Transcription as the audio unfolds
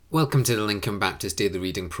Welcome to the Lincoln Baptist Daily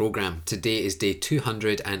Reading Programme. Today is day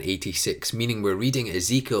 286, meaning we're reading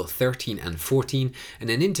Ezekiel 13 and 14 and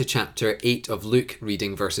then into chapter 8 of Luke,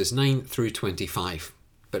 reading verses 9 through 25.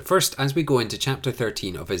 But first, as we go into chapter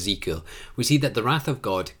 13 of Ezekiel, we see that the wrath of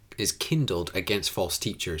God is kindled against false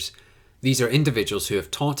teachers. These are individuals who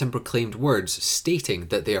have taught and proclaimed words stating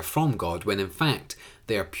that they are from God when in fact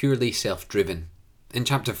they are purely self-driven. In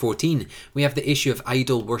chapter 14, we have the issue of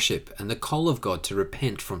idol worship and the call of God to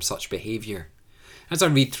repent from such behaviour. As I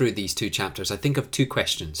read through these two chapters, I think of two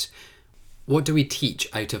questions. What do we teach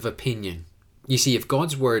out of opinion? You see, if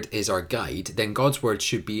God's word is our guide, then God's word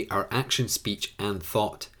should be our action, speech and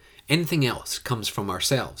thought. Anything else comes from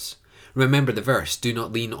ourselves. Remember the verse, do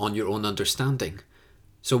not lean on your own understanding.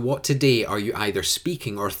 So what today are you either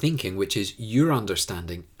speaking or thinking which is your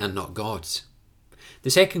understanding and not God's? The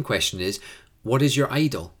second question is, what is your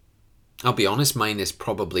idol? I'll be honest, mine is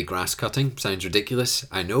probably grass cutting. Sounds ridiculous,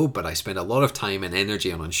 I know, but I spend a lot of time and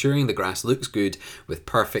energy on ensuring the grass looks good with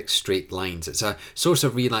perfect straight lines. It's a source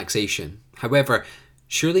of relaxation. However,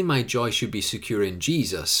 surely my joy should be secure in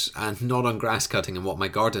Jesus and not on grass cutting and what my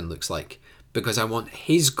garden looks like, because I want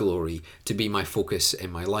His glory to be my focus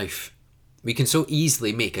in my life. We can so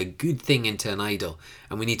easily make a good thing into an idol,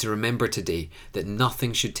 and we need to remember today that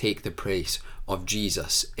nothing should take the place of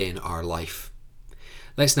Jesus in our life.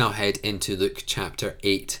 Let's now head into Luke chapter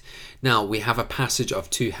 8. Now, we have a passage of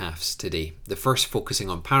two halves today. The first focusing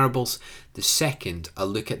on parables, the second a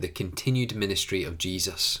look at the continued ministry of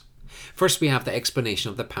Jesus. First, we have the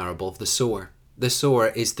explanation of the parable of the sower. The sower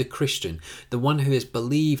is the Christian, the one who has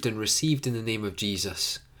believed and received in the name of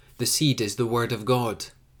Jesus. The seed is the word of God.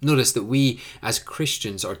 Notice that we as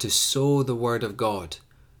Christians are to sow the word of God.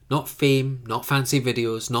 Not fame, not fancy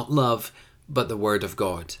videos, not love, but the word of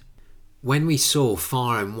God. When we sow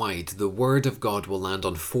far and wide, the word of God will land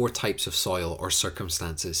on four types of soil or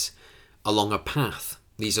circumstances. Along a path,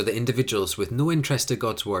 these are the individuals with no interest in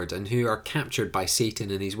God's word and who are captured by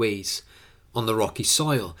Satan and his ways. On the rocky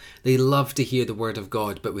soil, they love to hear the word of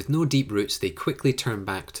God, but with no deep roots, they quickly turn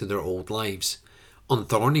back to their old lives. On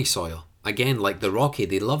thorny soil, again, like the rocky,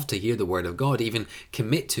 they love to hear the word of God, even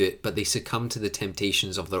commit to it, but they succumb to the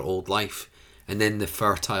temptations of their old life. And then the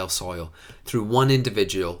fertile soil. Through one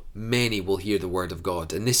individual, many will hear the word of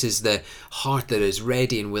God. And this is the heart that is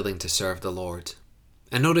ready and willing to serve the Lord.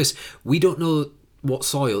 And notice, we don't know what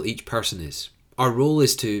soil each person is. Our role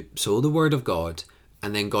is to sow the word of God,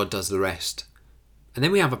 and then God does the rest. And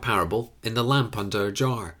then we have a parable in the lamp under a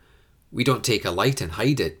jar. We don't take a light and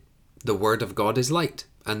hide it. The word of God is light.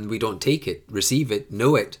 And we don't take it, receive it,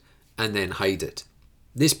 know it, and then hide it.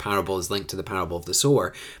 This parable is linked to the parable of the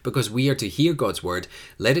sower because we are to hear God's word,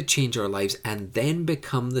 let it change our lives, and then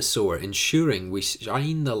become the sower, ensuring we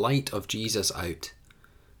shine the light of Jesus out.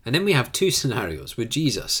 And then we have two scenarios with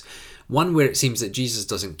Jesus. One where it seems that Jesus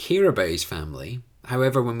doesn't care about his family.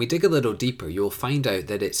 However, when we dig a little deeper, you'll find out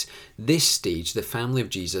that it's this stage the family of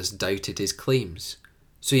Jesus doubted his claims.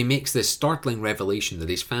 So he makes this startling revelation that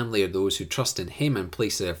his family are those who trust in him and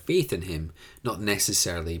place their faith in him, not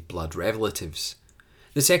necessarily blood relatives.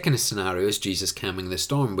 The second scenario is Jesus calming the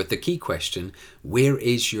storm with the key question, where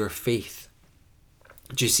is your faith?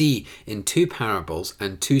 Do you see, in two parables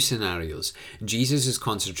and two scenarios, Jesus is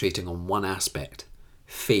concentrating on one aspect,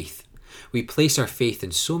 faith. We place our faith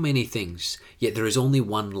in so many things, yet there is only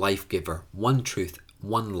one life giver, one truth,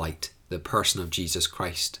 one light, the person of Jesus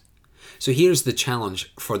Christ. So here's the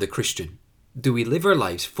challenge for the Christian. Do we live our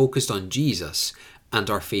lives focused on Jesus and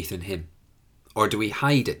our faith in him? Or do we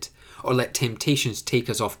hide it? Or let temptations take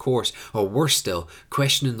us off course, or worse still,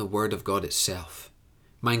 questioning the word of God itself?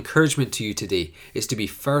 My encouragement to you today is to be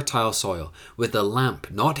fertile soil, with the lamp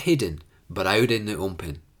not hidden, but out in the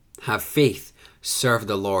open. Have faith, serve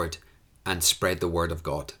the Lord, and spread the word of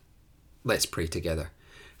God. Let's pray together.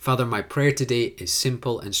 Father, my prayer today is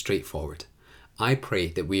simple and straightforward. I pray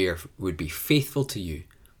that we would be faithful to you,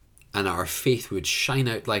 and our faith would shine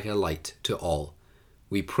out like a light to all.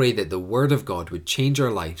 We pray that the word of God would change our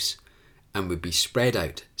lives, and would be spread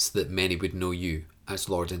out so that many would know you as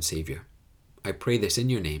Lord and Saviour. I pray this in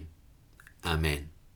your name. Amen.